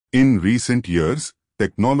In recent years,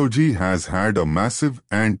 technology has had a massive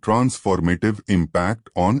and transformative impact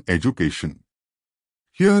on education.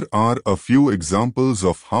 Here are a few examples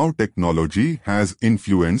of how technology has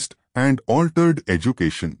influenced and altered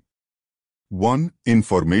education. 1.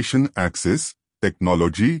 Information access.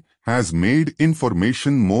 Technology has made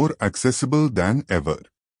information more accessible than ever.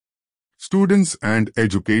 Students and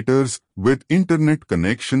educators with internet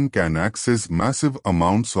connection can access massive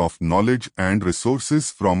amounts of knowledge and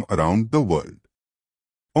resources from around the world.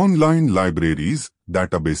 Online libraries,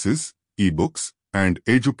 databases, ebooks, and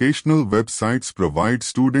educational websites provide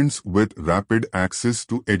students with rapid access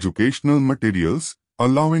to educational materials,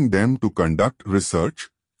 allowing them to conduct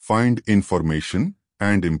research, find information,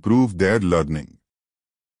 and improve their learning.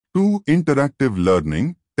 2. Interactive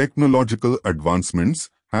learning. Technological advancements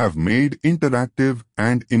have made interactive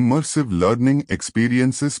and immersive learning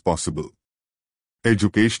experiences possible.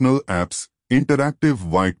 Educational apps, interactive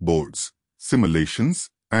whiteboards, simulations,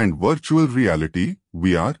 and virtual reality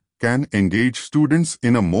 (VR) can engage students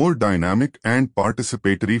in a more dynamic and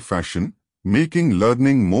participatory fashion, making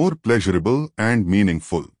learning more pleasurable and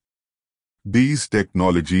meaningful. These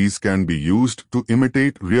technologies can be used to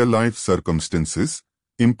imitate real-life circumstances,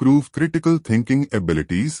 improve critical thinking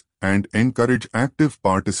abilities, and encourage active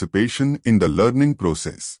participation in the learning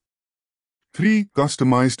process. 3.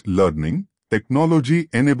 Customized learning. Technology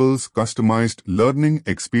enables customized learning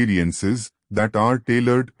experiences that are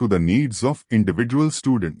tailored to the needs of individual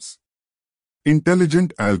students.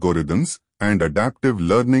 Intelligent algorithms and adaptive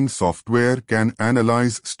learning software can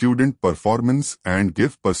analyze student performance and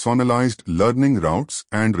give personalized learning routes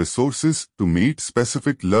and resources to meet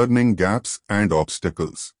specific learning gaps and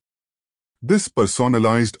obstacles. This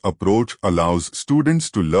personalized approach allows students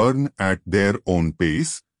to learn at their own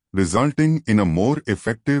pace, resulting in a more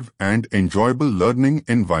effective and enjoyable learning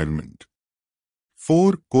environment.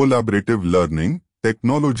 4. Collaborative learning.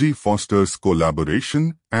 Technology fosters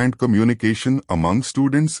collaboration and communication among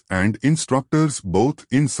students and instructors both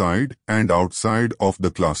inside and outside of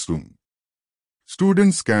the classroom.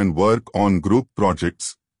 Students can work on group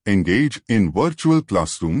projects, engage in virtual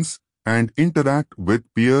classrooms, and interact with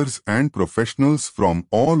peers and professionals from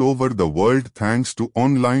all over the world thanks to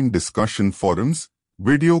online discussion forums,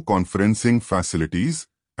 video conferencing facilities,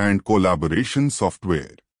 and collaboration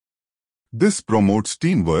software. This promotes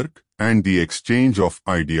teamwork and the exchange of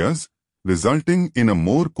ideas, resulting in a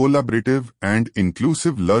more collaborative and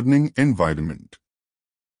inclusive learning environment.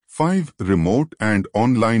 5. Remote and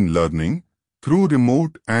online learning. Through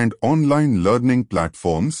remote and online learning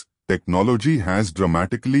platforms, technology has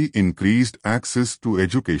dramatically increased access to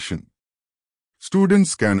education.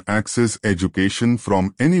 Students can access education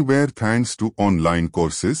from anywhere thanks to online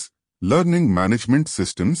courses, learning management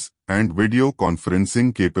systems, and video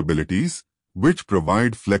conferencing capabilities, which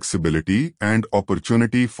provide flexibility and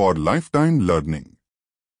opportunity for lifetime learning.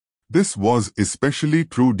 This was especially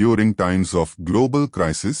true during times of global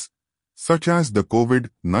crisis, such as the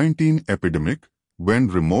COVID-19 epidemic, when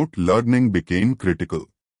remote learning became critical.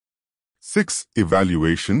 6.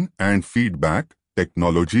 Evaluation and feedback.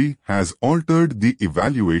 Technology has altered the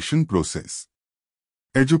evaluation process.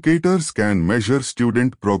 Educators can measure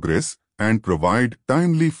student progress and provide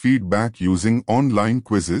timely feedback using online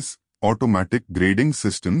quizzes, automatic grading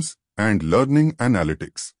systems, and learning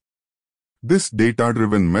analytics. This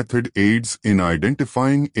data-driven method aids in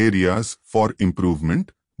identifying areas for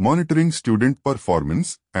improvement, monitoring student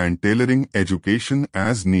performance, and tailoring education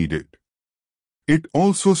as needed. It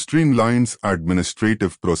also streamlines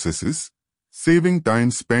administrative processes, saving time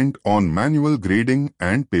spent on manual grading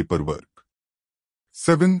and paperwork.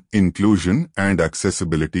 7. Inclusion and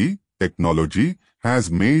accessibility. Technology has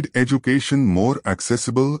made education more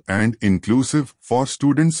accessible and inclusive for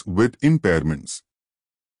students with impairments.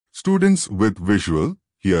 Students with visual,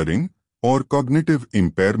 hearing, or cognitive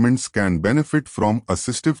impairments can benefit from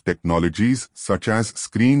assistive technologies such as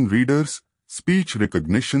screen readers, speech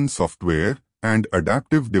recognition software, and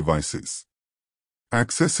adaptive devices.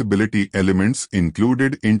 Accessibility elements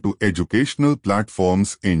included into educational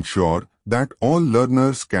platforms ensure that all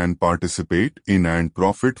learners can participate in and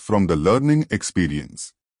profit from the learning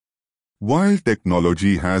experience. While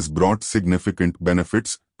technology has brought significant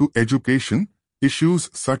benefits to education,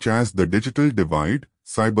 issues such as the digital divide,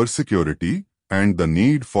 cybersecurity, and the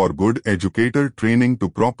need for good educator training to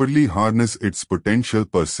properly harness its potential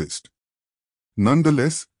persist.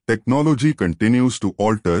 Nonetheless, technology continues to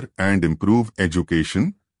alter and improve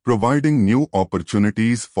education, providing new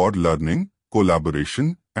opportunities for learning,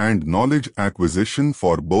 collaboration, and knowledge acquisition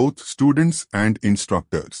for both students and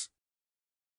instructors.